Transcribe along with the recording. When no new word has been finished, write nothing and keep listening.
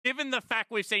given the fact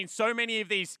we've seen so many of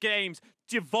these games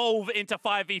devolve into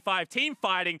 5v5 team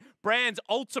fighting, Brand's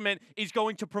ultimate is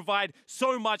going to provide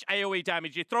so much AoE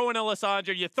damage. You throw in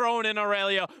Alessandra, you throw in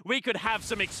Aurelia, we could have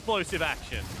some explosive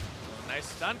action. Nice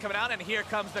stun coming out, and here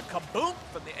comes the kaboom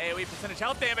from the AoE percentage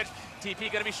health damage.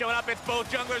 TP gonna be showing up, it's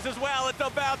both junglers as well. It's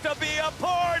about to be a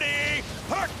party!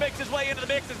 Perk makes his way into the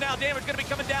mix, as now damage gonna be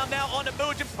coming down now onto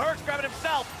Muujin. Perk's grabbing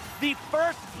himself the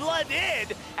first blood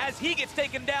in as he gets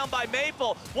taken down by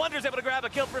Maple. Wonder's able to grab a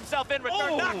kill for himself in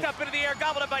return. Knocked up into the air,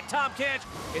 gobbled up by Tahm Kench.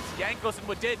 It's Jankos and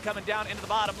Wadid coming down into the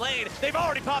bottom lane. They've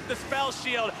already popped the spell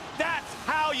shield. That's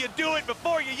how you do it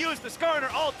before you use the Skarner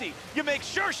ulti. You make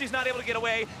sure she's not able to get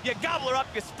away, you gobble her up,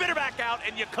 you spit her back out,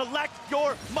 and you collect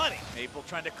your money. Maple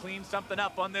trying to clean something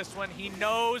up on this one. He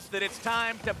knows that it's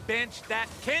time to bench that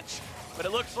Kench, but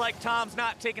it looks like Tom's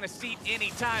not taking a seat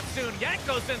anytime soon.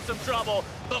 Yanko's in some trouble,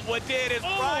 but Wadid is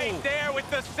right there with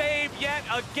the save yet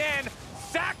again,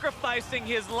 sacrificing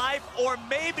his life, or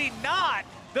maybe not,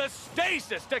 the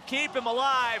stasis to keep him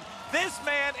alive. This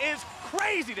man is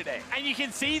crazy today. And you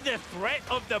can see the threat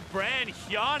of the brand.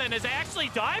 Hjarnan has actually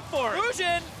died for it.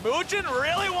 Muujin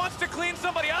really wants to clean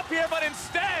somebody up here, but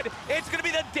instead, it's gonna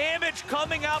be the damage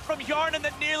coming out from Hjarnan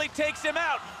that nearly takes him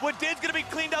out. Wadid's gonna be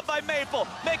cleaned up by Maple,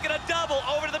 making a double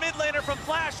over to the mid laner from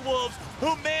Flash Wolves,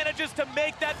 who manages to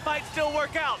make that fight still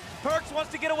work out. Perks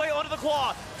wants to get away onto the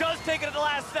claw, does take it at the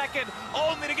last second,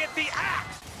 only to get the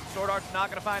axe. Sword Art's not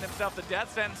gonna find himself the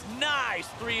death sentence. Nice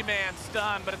three-man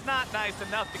stun, but it's not nice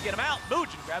enough to get him out.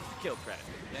 Muujin grabs the kill credit.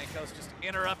 Jankos just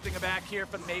interrupting a back here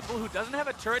from Maple, who doesn't have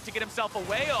a turret to get himself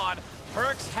away on.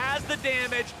 Perks has the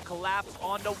damage, collapse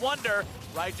onto Wonder.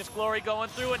 Righteous Glory going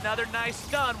through, another nice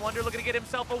stun. Wonder looking to get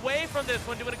himself away from this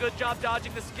one, doing a good job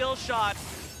dodging the skill shot.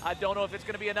 I don't know if it's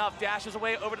gonna be enough. Dashes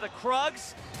away over to the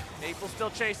Krugs. Maple still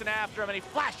chasing after him, and he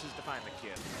flashes to find the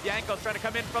kill. Jankos trying to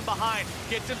come in from behind,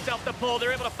 gets himself the pull.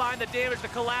 They're able to find the damage, the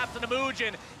collapse into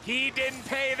Muujin. He didn't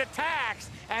pay the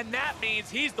tax, and that means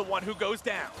he's the one who goes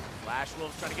down. Flash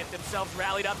Wolves trying to get themselves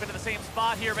rallied up into the same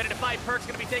spot here, ready to fight. Perk's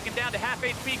gonna be taken down to half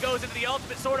HP, goes into the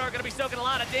ultimate. Sword Art gonna be soaking a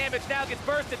lot of damage, now gets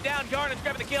bursted down. Hjarnan's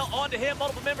grabbing the kill onto him.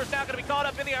 Multiple members now gonna be caught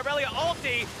up in the Aurelia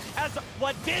ulti as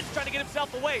Wadid's trying to get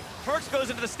himself away. Perks goes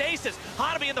into the stasis.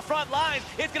 Hanabi in the front line.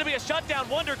 It's gonna be a shutdown.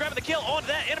 Wonder grabbing the kill onto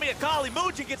that enemy Akali.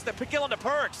 Muujin gets the kill onto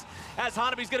Perks as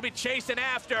Hanabi's gonna be chasing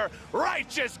after.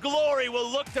 Righteous Glory will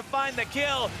look to find the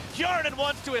kill. Hjarnan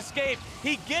wants to escape.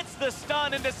 He gets the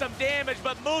stun into some damage,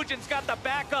 but Muujin's got the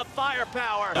backup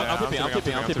firepower. I'm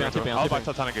tipping. I'll buy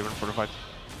Titanic even for the fight.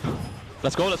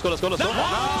 Let's go. Jankos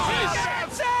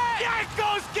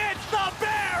gets the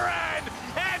Baron!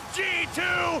 And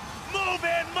G2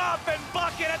 moving Muff and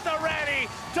Bucket at the ready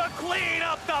to clean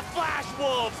up the Flash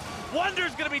Wolves.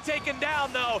 Wonder's gonna be taken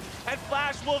down though, and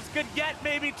Flash Wolves could yet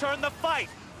maybe turn the fight.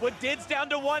 Wadid's down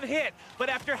to one hit, but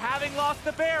after having lost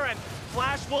the Baron,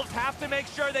 Flash Wolves have to make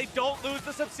sure they don't lose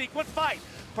the subsequent fight.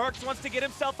 Perks wants to get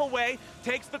himself away,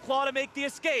 takes the claw to make the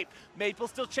escape. Maple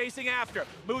still chasing after.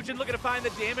 Muujin looking to find the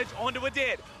damage onto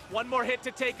Wadid. One more hit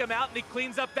to take him out, and he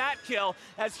cleans up that kill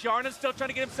as Hjarnan's still trying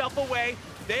to get himself away.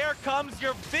 There comes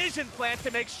your vision plant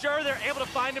to make sure they're able to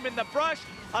find him in the brush.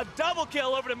 A double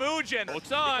kill over to Muujin.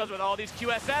 Because with all these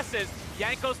QSSs,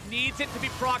 Jankos needs it to be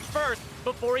procced first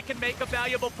before he can make a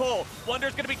valuable pull.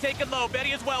 Wonder's gonna be taken low,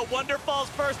 Betty as well. Wonder falls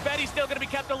first, Betty's still gonna be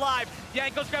kept alive.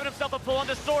 Jankos grabbing himself a pull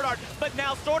onto Sword Art, but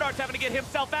now Sword Art's having to get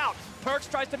himself out. Perks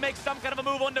tries to make some kind of a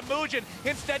move onto Muujin,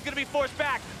 instead gonna be forced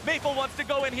back. Maple wants to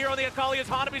go in here on the Akali as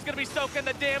Hanabi's gonna be soaking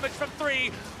the damage from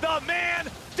 3. The man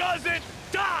doesn't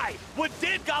die!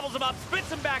 Wadid gobbles him up,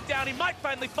 spits him back down. He might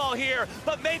finally fall here,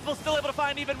 but Maple's still able to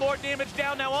find even more damage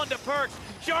down now onto Perks.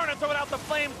 Hjarnan throwing out the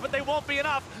flames, but they won't be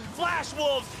enough. Flash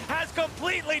Wolves has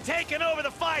completely taken over the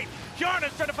fight.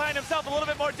 Hjarnan's trying to find himself a little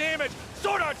bit more damage.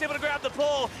 Sword Art's able to grab the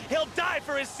pull. He'll die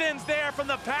for his sins there from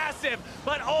the passive,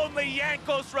 but only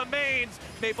Jankos remains.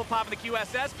 Maple popping the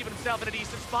QSS, giving himself in a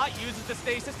decent spot, uses the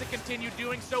stasis to continue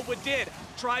doing so. Wadid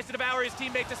tries to devour his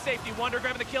teammate to safety. Wonder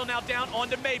grabbing the kill now down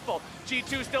onto Maple.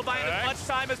 G2 still buying as much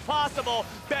time as possible.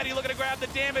 Betty looking to grab the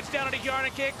damage down onto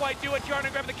Hjarnan, can't quite do it.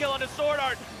 Hjarnan grabbing the kill onto Sword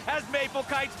Art as Maple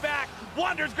kites back.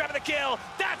 Wonder's grabbing the kill.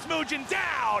 That's Muujin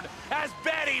down as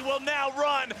Betty will now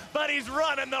run, but he's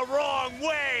running the wrong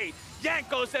way.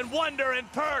 Jankos and Wonder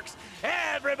and Perks,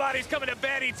 everybody's coming to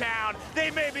Betty Town.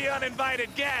 They may be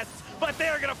uninvited guests, but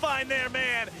they're gonna find their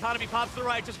man. Hanabi pops the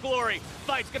righteous glory.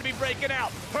 Fight's gonna be breaking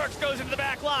out. Perks goes into the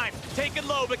back line, taken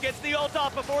low, but gets the ult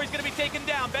off before he's gonna be taken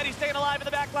down. Betty's staying alive in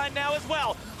the back line now as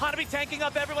well. Hanabi tanking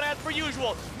up everyone as per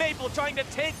usual. Maple trying to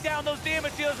take down those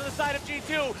damage dealers on the side of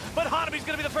G2, but Hanabi's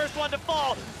gonna be the first one to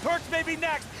fall. Perks may be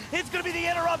next. It's gonna be the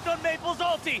interrupt on Maple's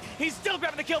ulti. He's still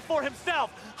grabbing the kill for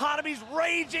himself. Hanabi's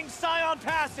raging Scion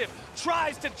passive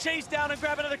tries to chase down and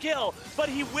grab another kill, but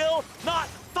he will not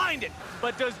find it.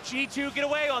 But does G2 get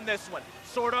away on this one?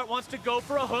 Sword Art wants to go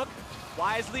for a hook.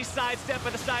 Wisely sidestep by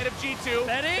the side of G2.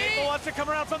 Maple wants to come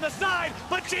around from the side,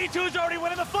 but G2's already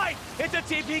winning the fight. It's a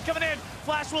TP coming in.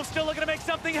 Flash Wolf still looking to make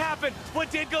something happen.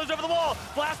 Woodid goes over the wall.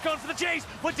 Blast cone for the chase.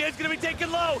 Woodid's gonna be taken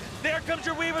low. There comes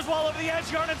your Weaver's wall over the edge.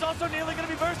 Yarnan's also nearly gonna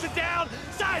be bursted down.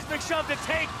 Seismic shove to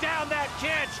take down that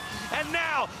Kinch. And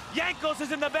now, Jankos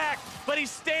is in the back, but he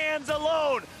stands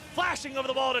alone, flashing over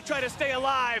the wall to try to stay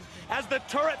alive as the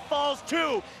turret falls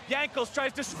too. Jankos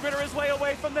tries to spritter his way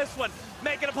away from this one,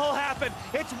 making a pull happen.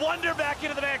 It's Wonder back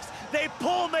into the mix. They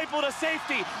pull Maple to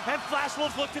safety, and Flash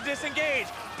Wolves look to disengage.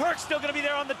 Perk's still gonna be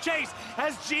there on the chase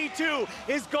as G2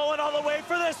 is going all the way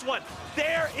for this one.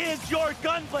 There is your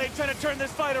Gunblade trying to turn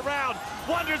this fight around.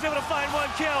 Wonder's able to find one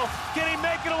kill. Can he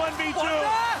make it a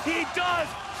 1v2? He does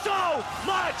so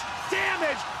much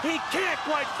damage, he can't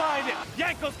quite find it.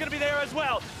 Yanko's gonna be there as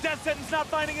well. Death Sentence not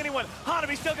finding anyone.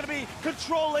 Hanabi's still gonna be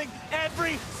controlling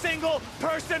every single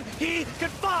person he can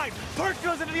find. Perk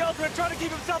goes into the ultimate trying to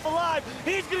keep himself alive.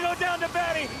 He's gonna go down to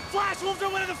Betty. Flash Wolves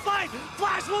are winning the fight.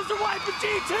 Flash Wolves are wiping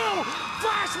G2.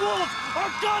 Flash Wolves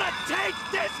are gonna take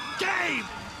this game.